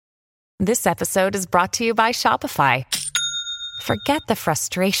This episode is brought to you by Shopify. Forget the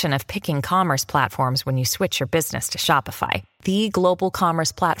frustration of picking commerce platforms when you switch your business to Shopify, the global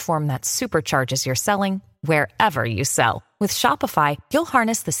commerce platform that supercharges your selling wherever you sell. With Shopify, you'll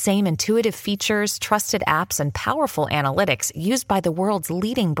harness the same intuitive features, trusted apps, and powerful analytics used by the world's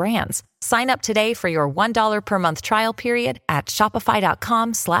leading brands. Sign up today for your $1 per month trial period at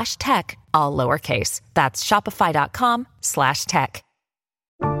shopify.com/tech, all lowercase. That's shopify.com/tech.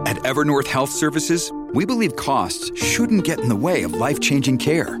 At Evernorth Health Services, we believe costs shouldn't get in the way of life-changing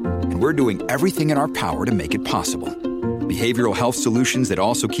care, and we're doing everything in our power to make it possible. Behavioral health solutions that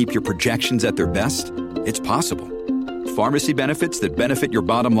also keep your projections at their best? It's possible. Pharmacy benefits that benefit your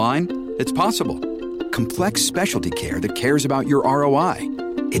bottom line? It's possible. Complex specialty care that cares about your ROI?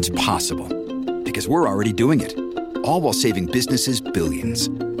 It's possible. Because we're already doing it. All while saving businesses billions.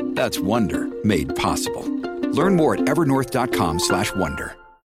 That's Wonder made possible. Learn more at evernorth.com/wonder.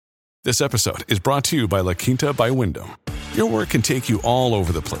 This episode is brought to you by La Quinta by Wyndham. Your work can take you all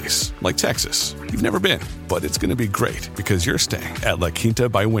over the place, like Texas. You've never been, but it's going to be great because you're staying at La Quinta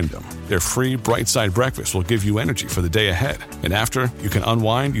by Wyndham. Their free Bright Side breakfast will give you energy for the day ahead. And after, you can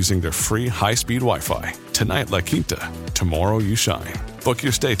unwind using their free high-speed Wi-Fi. Tonight, La Quinta. Tomorrow, you shine. Book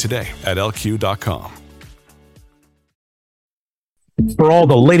your stay today at lq.com. For all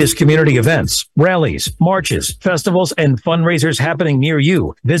the latest community events, rallies, marches, festivals, and fundraisers happening near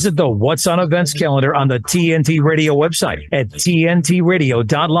you, visit the What's on Events calendar on the TNT Radio website at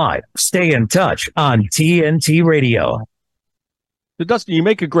tntradio.live. Stay in touch on TNT Radio. So Dustin, you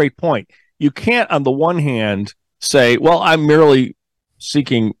make a great point. You can't, on the one hand, say, well, I'm merely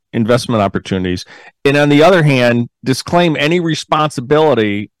seeking investment opportunities, and on the other hand, disclaim any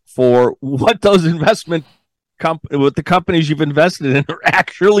responsibility for what those what the companies you've invested in are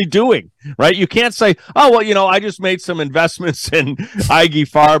actually doing, right? You can't say, oh, well, I just made some investments in IG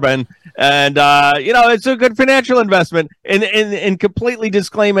Farben and it's a good financial investment and completely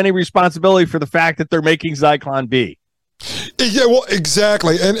disclaim any responsibility for the fact that they're making Zyklon B. Yeah, well,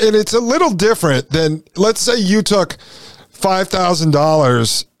 exactly. And it's a little different than, let's say you took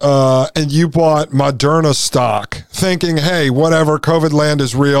 $5,000 and you bought Moderna stock thinking, hey, whatever, COVID land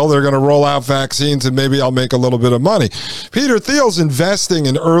is real. They're going to roll out vaccines and maybe I'll make a little bit of money. Peter Thiel's investing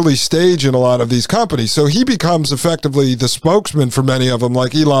in early stage in a lot of these companies. So he becomes effectively the spokesman for many of them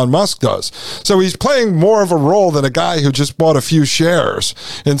like Elon Musk does. So he's playing more of a role than a guy who just bought a few shares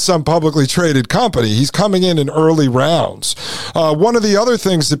in some publicly traded company. He's coming in early rounds. One of the other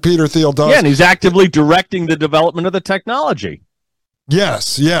things that Peter Thiel does. Yeah, and he's actively directing the development of the technology.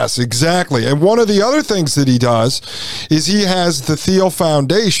 Yes, exactly. And one of the other things that he does is he has the Thiel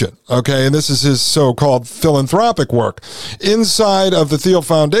Foundation, okay? And this is his so-called philanthropic work. Inside of the Thiel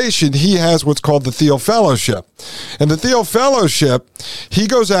Foundation, he has what's called the Thiel Fellowship. And the Thiel Fellowship, he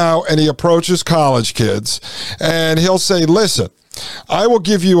goes out and he approaches college kids and he'll say, listen, I will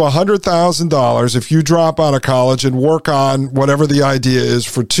give you $100,000 if you drop out of college and work on whatever the idea is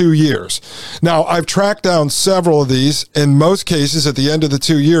for 2 years. Now, I've tracked down several of these. In most cases, at the end of the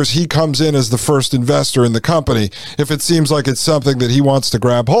 2 years, he comes in as the first investor in the company if it seems like it's something that he wants to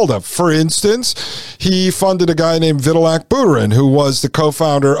grab hold of. For instance, he funded a guy named Vitalik Buterin, who was the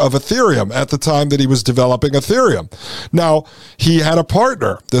co-founder of Ethereum at the time that he was developing Ethereum. Now, he had a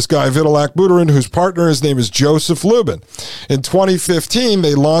partner, this guy Vitalik Buterin, whose partner, his name is Joseph Lubin. In 2015,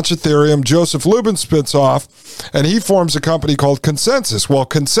 they launch Ethereum. Joseph Lubin spits off, and he forms a company called Consensus. Well,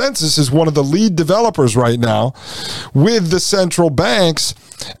 Consensus is one of the lead developers right now with the central banks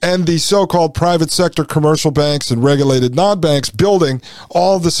and the so-called private sector commercial banks and regulated non-banks building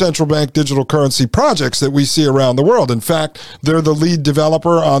all the central bank digital currency projects that we see around the world. In fact, they're the lead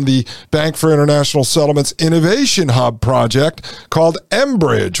developer on the Bank for International Settlements Innovation Hub project called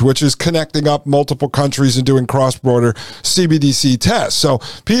mBridge, which is connecting up multiple countries and doing cross-border CBDC tests. So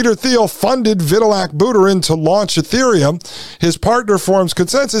Peter Thiel funded Vitalik Buterin to launch Ethereum. His partner forms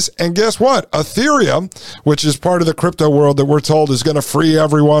Consensus, and guess what? Ethereum, which is part of the crypto world that we're told is going to free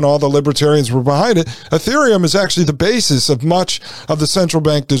everyone, all the libertarians were behind it. Ethereum is actually the basis of much of the central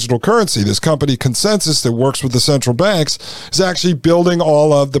bank digital currency. This company Consensus that works with the central banks is actually building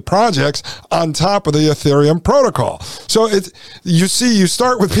all of the projects on top of the Ethereum protocol. So you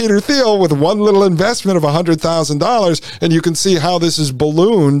start with Peter Thiel with one little investment of $100,000 and you can see how this is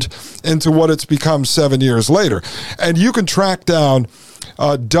ballooned into what it's become 7 years later. And you can track down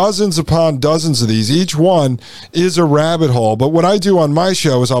dozens upon dozens of these. Each one is a rabbit hole. But what I do on my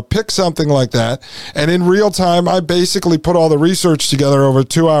show is I'll pick something like that, and in real time, I basically put all the research together over a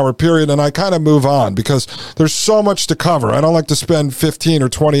 2-hour period, and I kind of move on because there's so much to cover. I don't like to spend 15 or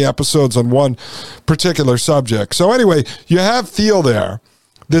 20 episodes on one particular subject. So anyway, you have Thiel there.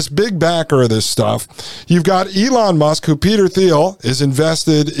 this big backer of this stuff. You've got Elon Musk, who Peter Thiel is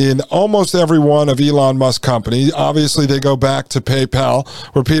invested in almost every one of Elon Musk's companies. Obviously, they go back to PayPal,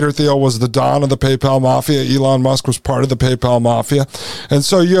 where Peter Thiel was the don of the PayPal mafia. Elon Musk was part of the PayPal mafia. And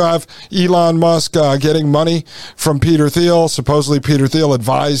so you have Elon Musk getting money from Peter Thiel. Supposedly, Peter Thiel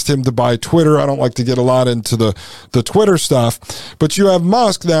advised him to buy Twitter. I don't like to get a lot into the Twitter stuff. But you have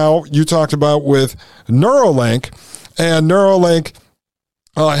Musk now, you talked about with Neuralink, and Neuralink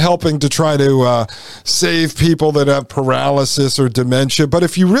helping to try to save people that have paralysis or dementia. But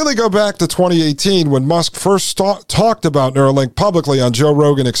if you really go back to 2018, when Musk first talked about Neuralink publicly on Joe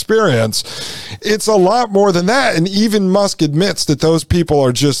Rogan Experience, it's a lot more than that. And even Musk admits that those people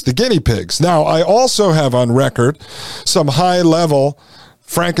are just the guinea pigs. Now, I also have on record some high-level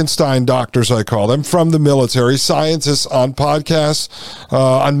Frankenstein doctors, I call them, from the military, scientists on podcasts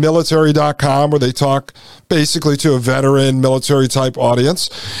on military.com, where they talk basically to a veteran military type audience.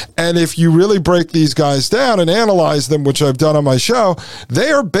 And if you really break these guys down and analyze them, which I've done on my show,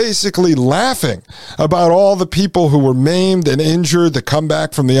 they are basically laughing about all the people who were maimed and injured that come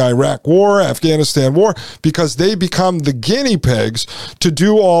back from the Iraq war, Afghanistan war, because they become the guinea pigs to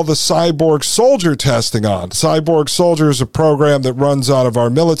do all the cyborg soldier testing on. Cyborg Soldier is a program that runs out of our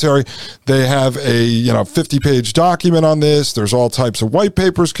military. They have a 50-page document on this. There's all types of white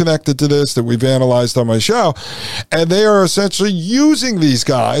papers connected to this that we've analyzed on my show. And they are essentially using these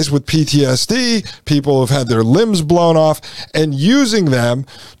guys with PTSD, people who've had their limbs blown off, and using them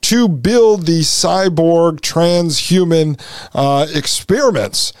to build these cyborg transhuman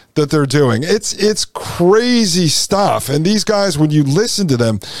experiments that they're doing. It's crazy stuff. And these guys, when you listen to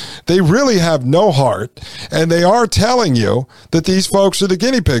them, they really have no heart. And they are telling you that these folks are the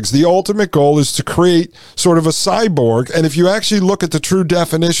guinea pigs. The ultimate goal is to create sort of a cyborg. And if you actually look at the true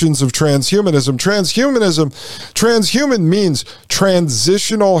definitions of transhumanism means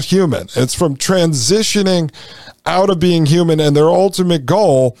transitional human. It's from transitioning out of being human, and their ultimate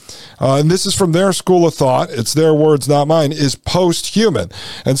goal, and this is from their school of thought, it's their words, not mine, is post-human.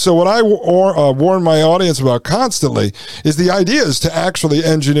 And so what I warn my audience about constantly is the idea is to actually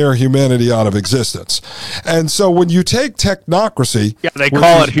engineer humanity out of existence. And so when you take technocracy... Yeah, they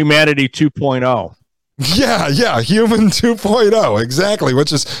call it humanity 2.0. Yeah, human 2.0, exactly,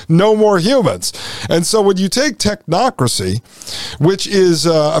 which is no more humans. And so when you take technocracy, which is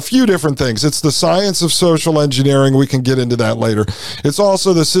a few different things, it's the science of social engineering, we can get into that later. It's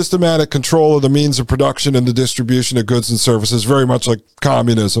also the systematic control of the means of production and the distribution of goods and services, very much like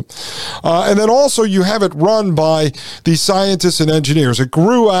communism. And then also you have it run by the scientists and engineers. It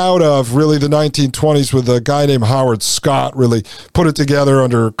grew out of really the 1920s with a guy named Howard Scott, really put it together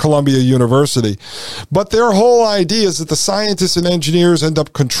under Columbia University. But their whole idea is that the scientists and engineers end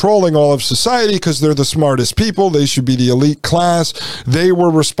up controlling all of society because they're the smartest people. They should be the elite class. They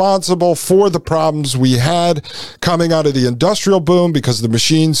were responsible for the problems we had coming out of the industrial boom because the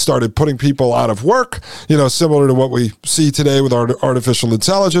machines started putting people out of work, similar to what we see today with artificial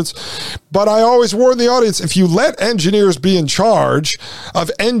intelligence. But I always warn the audience, if you let engineers be in charge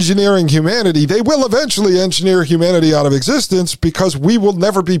of engineering humanity, they will eventually engineer humanity out of existence because we will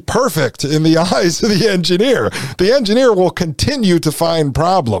never be perfect in the eyes of the engineer. The engineer will continue to find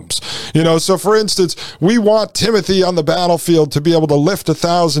problems. So for instance, we want Timothy on the battlefield to be able to lift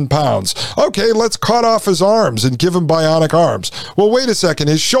 1,000 pounds. Okay, let's cut off his arms and give him bionic arms. Well, wait a second,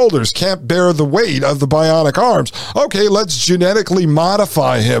 his shoulders can't bear the weight of the bionic arms. Okay, let's genetically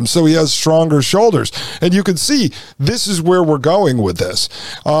modify him so he has stronger shoulders. And you can see this is where we're going with this.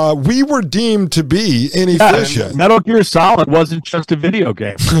 We were deemed to be inefficient. Metal Gear Solid wasn't just a video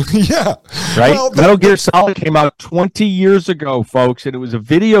game. Yeah. Right? Well, Metal Gear Solid came out 20 years ago, folks, and it was a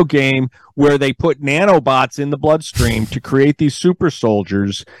video game where they put nanobots in the bloodstream to create these super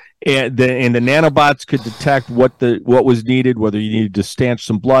soldiers, and the nanobots could detect what was needed, whether you needed to stanch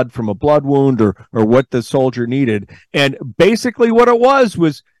some blood from a blood wound or what the soldier needed. And basically what it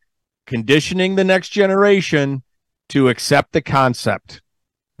was conditioning the next generation to accept the concept.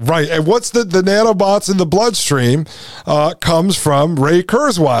 Right. And what's the nanobots in the bloodstream comes from Ray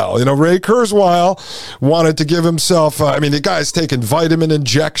Kurzweil. Ray Kurzweil wanted to give himself, the guy's taking vitamin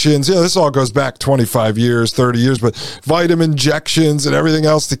injections. This all goes back 25 years, 30 years, but vitamin injections and everything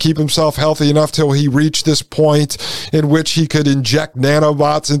else to keep himself healthy enough till he reached this point in which he could inject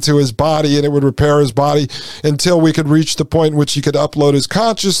nanobots into his body and it would repair his body until we could reach the point in which he could upload his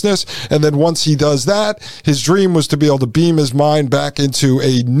consciousness. And then once he does that, his dream was to be able to beam his mind back into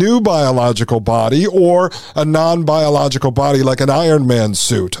a new biological body or a non-biological body like an Iron Man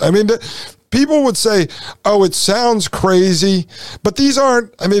suit. people would say, oh, it sounds crazy, but these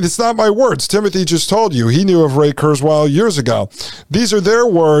aren't, I mean, it's not my words. Timothy just told you. He knew of Ray Kurzweil years ago. These are their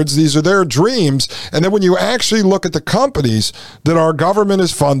words. These are their dreams. And then when you actually look at the companies that our government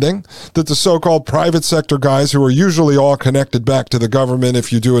is funding, that the so-called private sector guys who are usually all connected back to the government,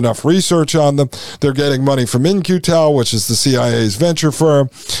 if you do enough research on them, they're getting money from In-Q-Tel, which is the CIA's venture firm.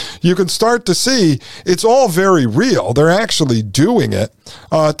 You can start to see it's all very real. They're actually doing it.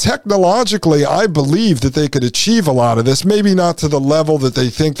 Technologically, I believe that they could achieve a lot of this, maybe not to the level that they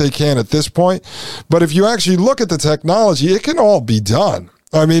think they can at this point, but if you actually look at the technology, it can all be done.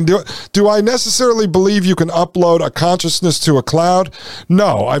 I mean, do I necessarily believe you can upload a consciousness to a cloud?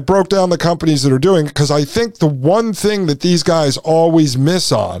 No, I broke down the companies that are doing it because I think the one thing that these guys always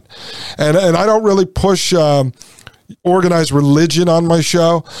miss on, and I don't really push organized religion on my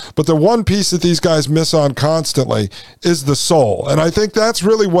show, but the one piece that these guys miss on constantly is the soul. And I think that's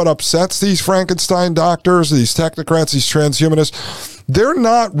really what upsets these Frankenstein doctors, these technocrats, these transhumanists. They're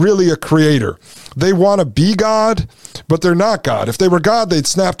not really a creator. They want to be God, but they're not God. If they were God, they'd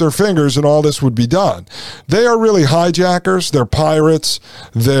snap their fingers and all this would be done. They are really hijackers. They're pirates.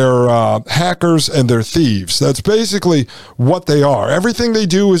 They're hackers, and they're thieves. That's basically what they are. Everything they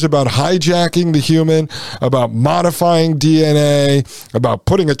do is about hijacking the human, about modifying DNA, about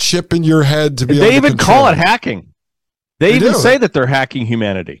putting a chip in your head to be able to control. They even call it hacking. They even say that they're hacking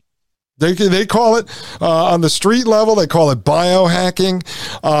humanity. They call it, on the street level, they call it biohacking.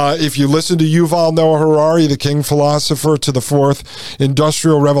 If you listen to Yuval Noah Harari, the king philosopher to the fourth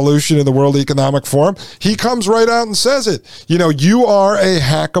industrial revolution in the World Economic Forum, he comes right out and says it. You know, you are a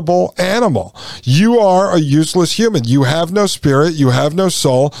hackable animal. You are a useless human. You have no spirit. You have no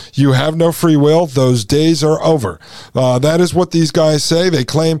soul. You have no free will. Those days are over. That is what these guys say. They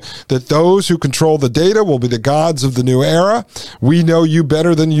claim that those who control the data will be the gods of the new era. We know you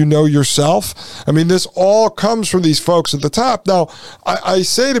better than you know yourself. I mean, this all comes from these folks at the top. Now, I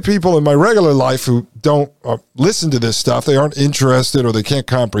say to people in my regular life who don't listen to this stuff, they aren't interested or they can't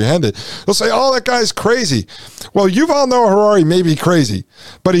comprehend it, they'll say, oh, that guy's crazy. Well, Yuval Noah Harari may be crazy,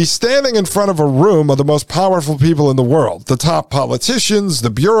 but he's standing in front of a room of the most powerful people in the world, the top politicians, the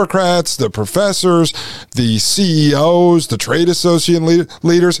bureaucrats, the professors, the CEOs, the trade association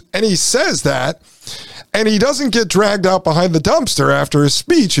leaders, and he says that. And he doesn't get dragged out behind the dumpster after his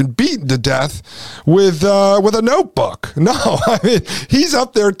speech and beaten to death with a notebook. No, I mean, he's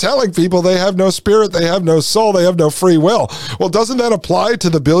up there telling people they have no spirit, they have no soul, they have no free will. Well, doesn't that apply to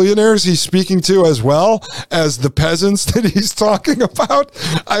the billionaires he's speaking to as well as the peasants that he's talking about?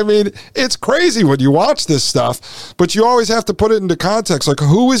 I mean, it's crazy when you watch this stuff, but you always have to put it into context. Like,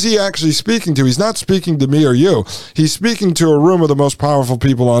 who is he actually speaking to? He's not speaking to me or you. He's speaking to a room of the most powerful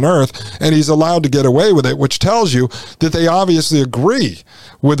people on earth, and he's allowed to get away with it, which tells you that they obviously agree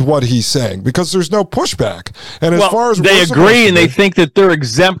with what he's saying because there's no pushback. And as far as they agree, and they think that they're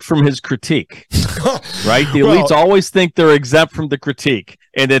exempt from his critique, right? The elites always think they're exempt from the critique,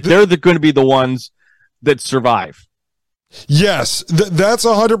 and that they're going to be the ones that survive. Yes, that's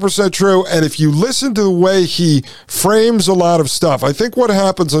 100% true. And if you listen to the way he frames a lot of stuff, I think what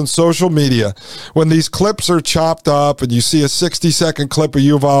happens on social media when these clips are chopped up and you see a 60-second clip of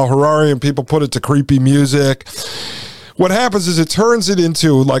Yuval Harari and people put it to creepy music, what happens is it turns it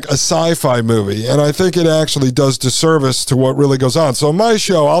into like a sci-fi movie, and I think it actually does disservice to what really goes on. So on my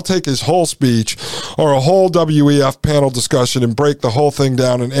show, I'll take his whole speech or a whole WEF panel discussion and break the whole thing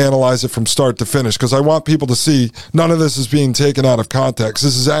down and analyze it from start to finish because I want people to see none of this is being taken out of context.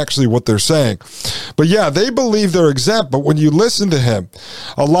 This is actually what they're saying. But yeah, they believe they're exempt, but when you listen to him,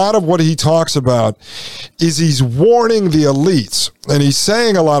 a lot of what he talks about is he's warning the elites, and he's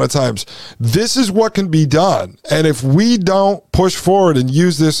saying a lot of times, this is what can be done, and if we don't push forward and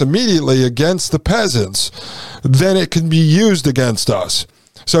use this immediately against the peasants, then it can be used against us.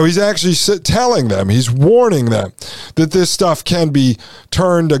 So he's actually telling them, he's warning them that this stuff can be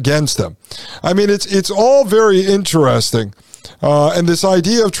turned against them. I mean, it's all very interesting. And this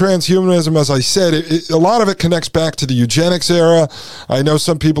idea of transhumanism, as I said, a lot of it connects back to the eugenics era. I know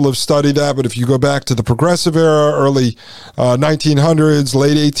some people have studied that, but if you go back to the progressive era, early 1900s,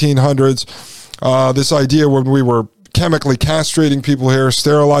 late 1800s, this idea when we were chemically castrating people here,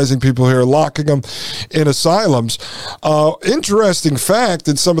 sterilizing people here, locking them in asylums. Interesting fact,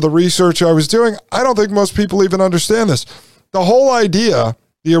 in some of the research I was doing, I don't think most people even understand this. The whole idea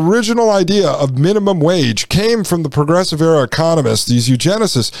The original idea of minimum wage came from the progressive era economists, these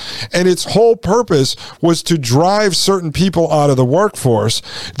eugenicists, and its whole purpose was to drive certain people out of the workforce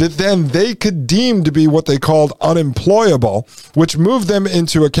that then they could deem to be what they called unemployable, which moved them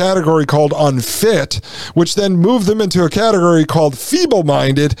into a category called unfit, which then moved them into a category called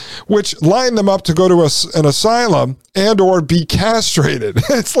feeble-minded, which lined them up to go to an asylum and or be castrated.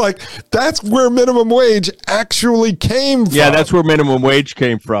 It's like, that's where minimum wage actually came from. Yeah, that's where minimum wage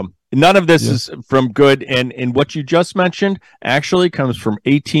came from. None of this is from good. And what you just mentioned actually comes from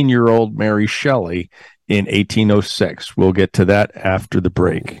 18-year-old Mary Shelley in 1806. We'll get to that after the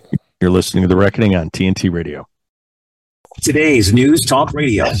break. You're listening to The Reckoning on TNT Radio. Today's News Talk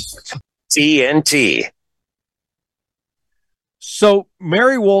Radio, TNT. So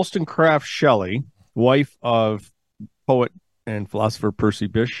Mary Wollstonecraft Shelley, wife of poet and philosopher Percy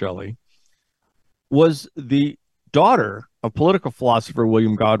Bysshe Shelley, was the daughter of political philosopher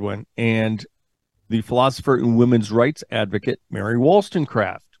William Godwin and the philosopher and women's rights advocate Mary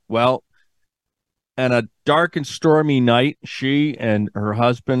Wollstonecraft. Well, on a dark and stormy night, she and her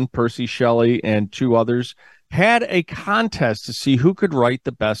husband, Percy Shelley, and two others had a contest to see who could write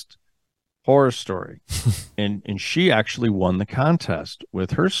the best horror story. and she actually won the contest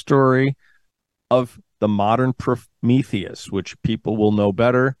with her story of the modern Prometheus, which people will know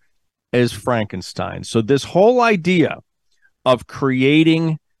better as Frankenstein. So this whole idea of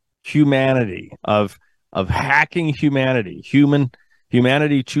creating humanity, of hacking humanity,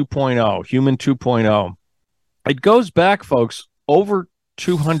 humanity 2.0, human 2.0, it goes back, folks, over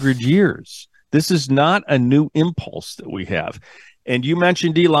 200 years. This is not a new impulse that we have. And you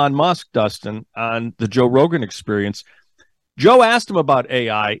mentioned Elon Musk, Dustin, on the Joe Rogan Experience. Joe asked him about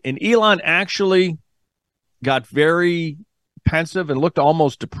AI, and Elon actually got very pensive and looked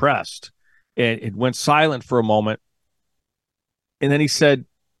almost depressed, and it went silent for a moment. And then he said,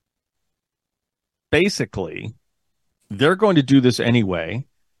 basically, they're going to do this anyway.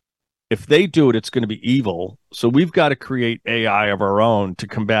 If they do it, it's going to be evil. So we've got to create AI of our own to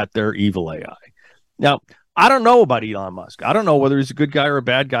combat their evil AI. Now, I don't know about Elon Musk. I don't know whether he's a good guy or a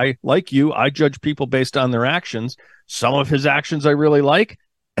bad guy. Like you, I judge people based on their actions. Some of his actions I really like,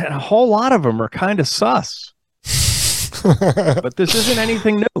 and a whole lot of them are kind of sus. But this isn't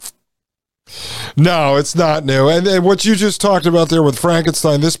anything new. No, it's not new. And what you just talked about there with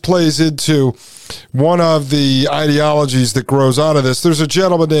Frankenstein, this plays into one of the ideologies that grows out of this. There's a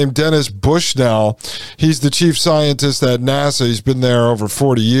gentleman named Dennis Bushnell. He's the chief scientist at NASA. He's been there over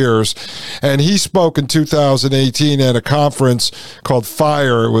 40 years. And he spoke in 2018 at a conference called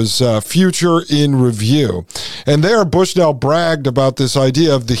FIRE. It was Future in Review. And there, Bushnell bragged about this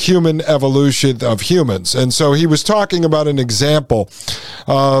idea of the human evolution of humans. And so he was talking about an example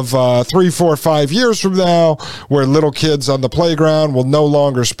of 3, 4, 5 years from now where little kids on the playground will no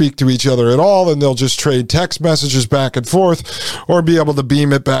longer speak to each other at all, and they'll just trade text messages back and forth or be able to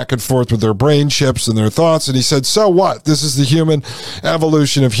beam it back and forth with their brain chips and their thoughts. And he said, so what? This is the human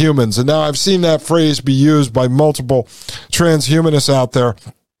evolution of humans. And now I've seen that phrase be used by multiple transhumanists out there,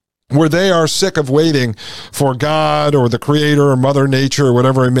 where they are sick of waiting for God or the creator or Mother Nature or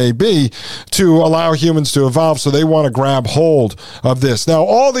whatever it may be to allow humans to evolve. So they want to grab hold of this. Now,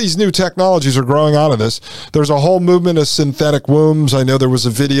 all these new technologies are growing out of this. There's a whole movement of synthetic wombs. I know there was a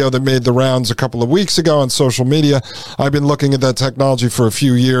video that made the rounds a couple of weeks ago on social media. I've been looking at that technology for a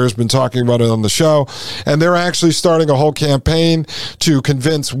few years, been talking about it on the show. And they're actually starting a whole campaign to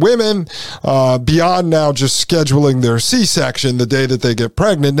convince women beyond now just scheduling their C-section the day that they get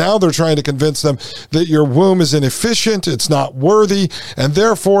pregnant. Now they're trying to convince them that your womb is inefficient, it's not worthy, and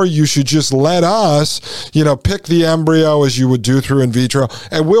therefore you should just let us, pick the embryo as you would do through in vitro,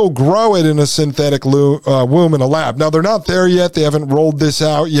 and we'll grow it in a synthetic womb in a lab. Now, they're not there yet. They haven't rolled this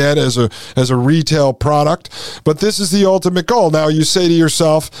out yet as a retail product, but this is the ultimate goal. Now, you say to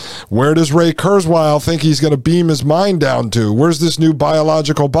yourself, where does Ray Kurzweil think he's going to beam his mind down to? Where's this new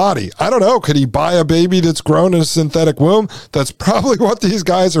biological body? I don't know. Could he buy a baby that's grown in a synthetic womb? That's probably what these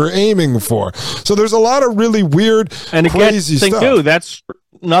guys are aiming for. So there's a lot of really weird, and crazy stuff. New. That's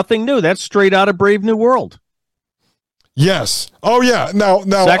nothing new. That's straight out of Brave New World. Yes. Oh yeah. Now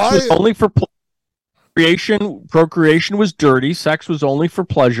sex was only for procreation. Procreation was dirty. Sex was only for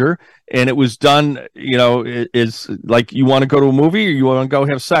pleasure, and it was done. Is like you want to go to a movie or you want to go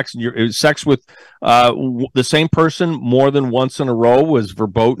have sex. And sex with the same person more than once in a row was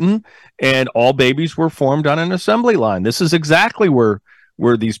verboten, and all babies were formed on an assembly line. This is exactly where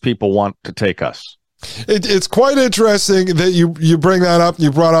these people want to take us. It's quite interesting that you bring that up.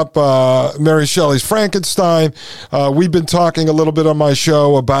 You brought up Mary Shelley's Frankenstein. We've been talking a little bit on my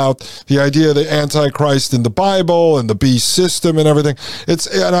show about the idea of the Antichrist in the Bible and the beast system and everything.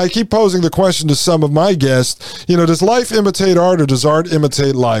 And I keep posing the question to some of my guests, does life imitate art or does art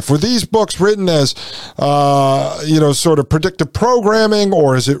imitate life? Were these books written as, sort of predictive programming,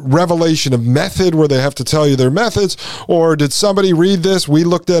 or is it revelation of method where they have to tell you their methods? Or did somebody read this? We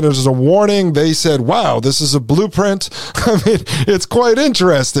looked at it as a warning. They said, wow, this is a blueprint. I mean, it's quite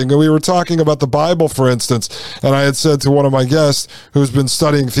interesting. We were talking about the Bible, for instance, and I had said to one of my guests who's been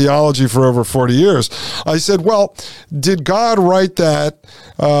studying theology for over 40 years, I said, well, did God write that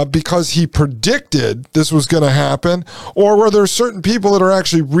because he predicted this was going to happen? Or were there certain people that are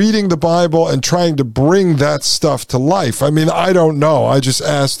actually reading the Bible and trying to bring that stuff to life? I mean, I don't know. I just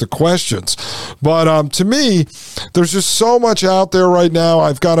asked the questions. But to me, there's just so much out there right now.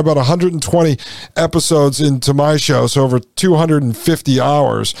 I've got about 120 episodes into my show, so over 250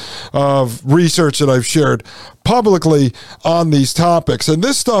 hours of research that I've shared publicly on these topics. And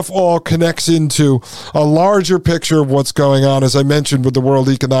this stuff all connects into a larger picture of what's going on, as I mentioned, with the World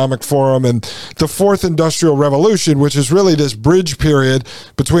Economic Forum and the Fourth Industrial Revolution, which is really this bridge period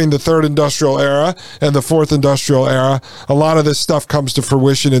between the Third Industrial Era and the Fourth Industrial Era. A lot of this stuff comes to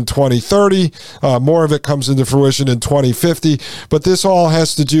fruition in 2030. More of it comes into fruition in 2050. But this all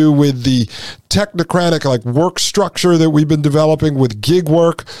has to do with the technocratic work structure that we've been developing with gig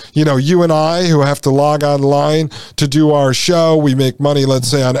work. You and I, who have to log online to do our show, we make money, let's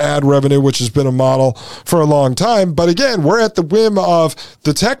say, on ad revenue, which has been a model for a long time. But again, we're at the whim of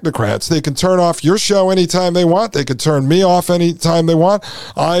the technocrats. They can turn off your show anytime they want. They could turn me off anytime they want.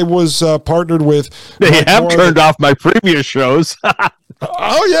 I was partnered with... They have turned off my previous shows.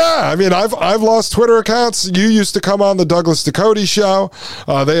 Oh yeah, I mean, I've lost Twitter accounts. You used to come on the Douglas Ducote show.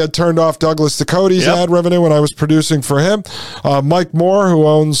 They had turned off Douglas Ducote's ad revenue when I was producing for him. Mike Moore, who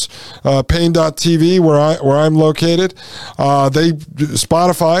owns Pain.tv, where I'm located,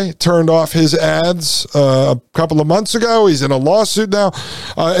 Spotify turned off his ads a couple of months ago. He's in a lawsuit now,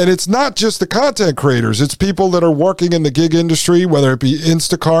 and it's not just the content creators; it's people that are working in the gig industry, whether it be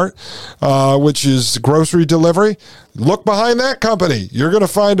Instacart, which is grocery delivery. Look behind that company. You're going to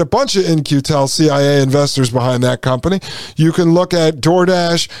find a bunch of In-Q-Tel CIA investors behind that company. You can look at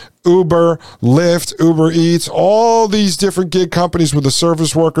DoorDash, Uber, Lyft, Uber Eats, all these different gig companies where the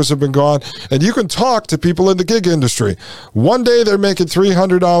service workers have been gone, and you can talk to people in the gig industry. One day they're making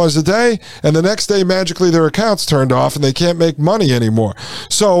 $300 a day, and the next day magically their account's turned off and they can't make money anymore.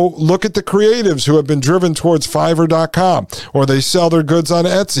 So look at the creatives who have been driven towards Fiverr.com, or they sell their goods on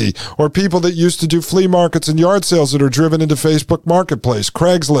Etsy, or people that used to do flea markets and yard sales that are driven into Facebook Marketplace,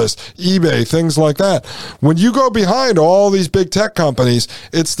 Craigslist, eBay, things like that. When you go behind all these big tech companies,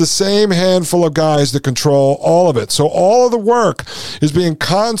 it's the same handful of guys that control all of it. So all of the work is being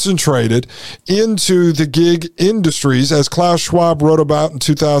concentrated into the gig industries, as Klaus Schwab wrote about in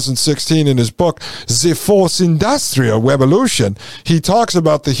 2016 in his book, The Fourth Industrial Revolution. He talks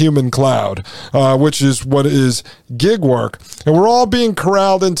about the human cloud, which is what is gig work. And we're all being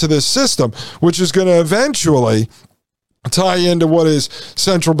corralled into this system, which is going to eventually tie into what is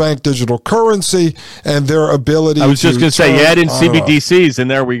central bank digital currency and their ability. I was just going to say, add in CBDCs, and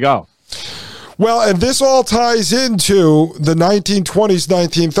there we go. Well, and this all ties into the 1920s,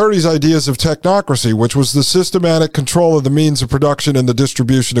 1930s ideas of technocracy, which was the systematic control of the means of production and the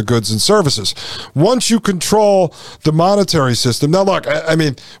distribution of goods and services. Once you control the monetary system, now look, I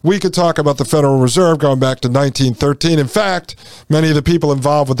mean, we could talk about the Federal Reserve going back to 1913. In fact, many of the people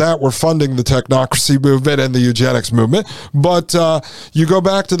involved with that were funding the technocracy movement and the eugenics movement. But you go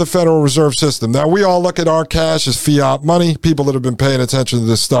back to the Federal Reserve System. Now, we all look at our cash as fiat money, people that have been paying attention to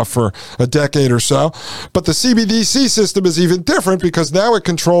this stuff for a decade or so. But the CBDC system is even different because now it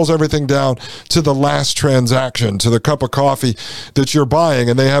controls everything down to the last transaction, to the cup of coffee that you're buying.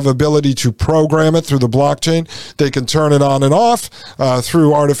 And they have ability to program it through the blockchain. They can turn it on and off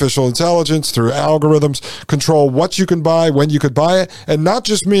through artificial intelligence, through algorithms, control what you can buy, when you could buy it. And not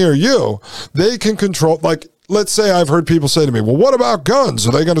just me or you. They can control, like, let's say I've heard people say to me, well, what about guns?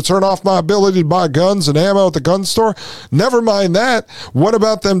 Are they going to turn off my ability to buy guns and ammo at the gun store? Never mind that. What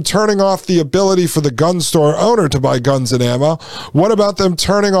about them turning off the ability for the gun store owner to buy guns and ammo? What about them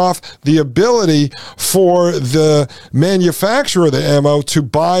turning off the ability for the manufacturer of the ammo to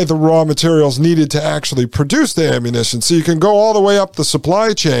buy the raw materials needed to actually produce the ammunition? So you can go all the way up the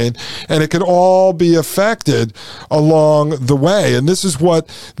supply chain, and it can all be affected along the way. And this is what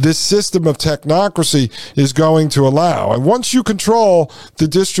this system of technocracy is going going to allow. And once you control the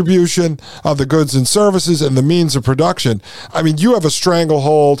distribution of the goods and services and the means of production, I mean, you have a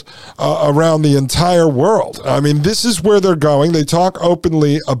stranglehold around the entire world. I mean, this is where they're going. They talk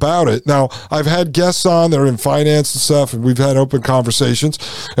openly about it. Now, I've had guests on, they're in finance and stuff, and we've had open conversations,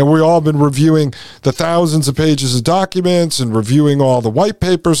 and we've all been reviewing the thousands of pages of documents and reviewing all the white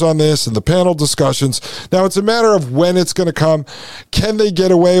papers on this and the panel discussions. Now, it's a matter of when it's going to come. Can they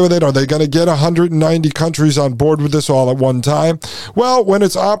get away with it? Are they going to get 190 countries on board with this all at one time? Well, when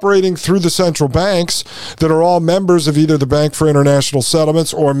it's operating through the central banks that are all members of either the Bank for International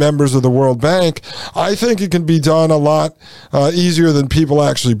Settlements or members of the World Bank, I think it can be done a lot easier than people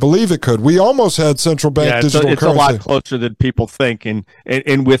actually believe it could. We almost had central bank digital it's currency. A lot closer than people think. And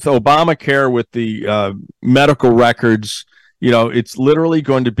with Obamacare, with the medical records, it's literally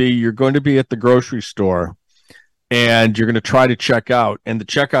going to be, you're going to be at the grocery store and you're going to try to check out, and the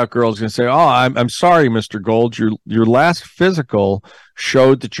checkout girl is going to say, "Oh, I'm sorry, Mr. Gold, your last physical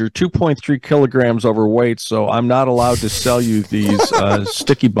showed that you're 2.3 kilograms overweight, so I'm not allowed to sell you these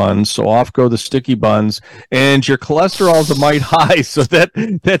sticky buns. So off go the sticky buns, and your cholesterol is a mite high, so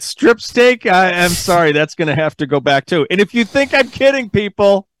that strip steak, I'm sorry, that's going to have to go back too." And if you think I'm kidding,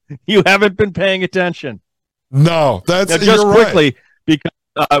 people, you haven't been paying attention. No, that's now, just quickly right. Because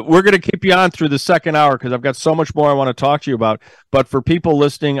we're going to keep you on through the second hour because I've got so much more I want to talk to you about. But for people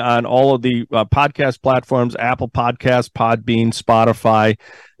listening on all of the podcast platforms, Apple Podcasts, Podbean, Spotify,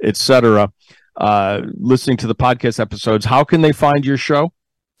 etc., listening to the podcast episodes, how can they find your show?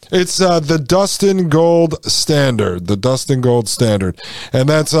 It's the Dustin Gold Standard, and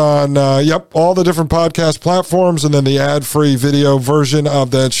that's on all the different podcast platforms, and then the ad-free video version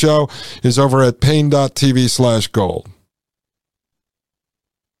of that show is over at pain.tv/gold.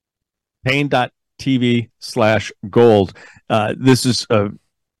 pain.tv/gold. This is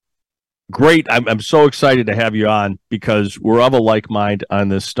great. I'm so excited to have you on because we're of a like mind on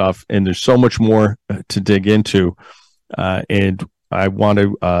this stuff, and there's so much more to dig into. And I want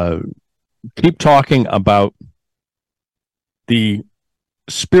to keep talking about the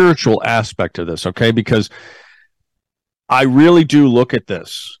spiritual aspect of this, okay? Because I really do look at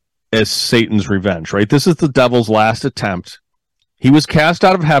this as Satan's revenge, right? This is the devil's last attempt. He was cast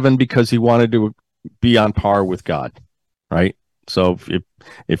out of heaven because he wanted to be on par with God, right? So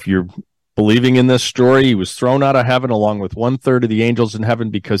if you're believing in this story, he was thrown out of heaven along with 1/3 of the angels in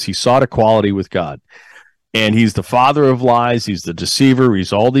heaven because he sought equality with God. And he's the father of lies. He's the deceiver.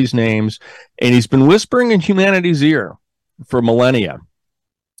 He's all these names. And he's been whispering in humanity's ear for millennia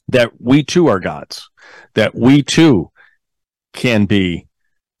that we too are gods, that we too can be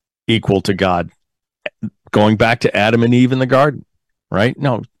equal to God, going back to Adam and Eve in the garden. Right?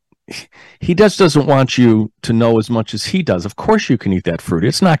 No, he doesn't want you to know as much as he does. Of course you can eat that fruit.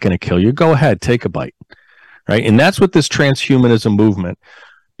 It's not going to kill you. Go ahead, take a bite. Right? And that's what this transhumanism movement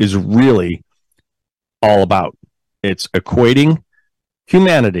is really all about. It's equating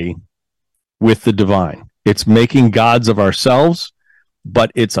humanity with the divine. It's making gods of ourselves,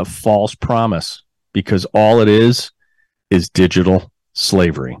 but it's a false promise because all it is digital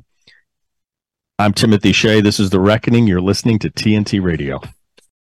slavery. I'm Timothy Shea. This is The Reckoning. You're listening to TNT Radio.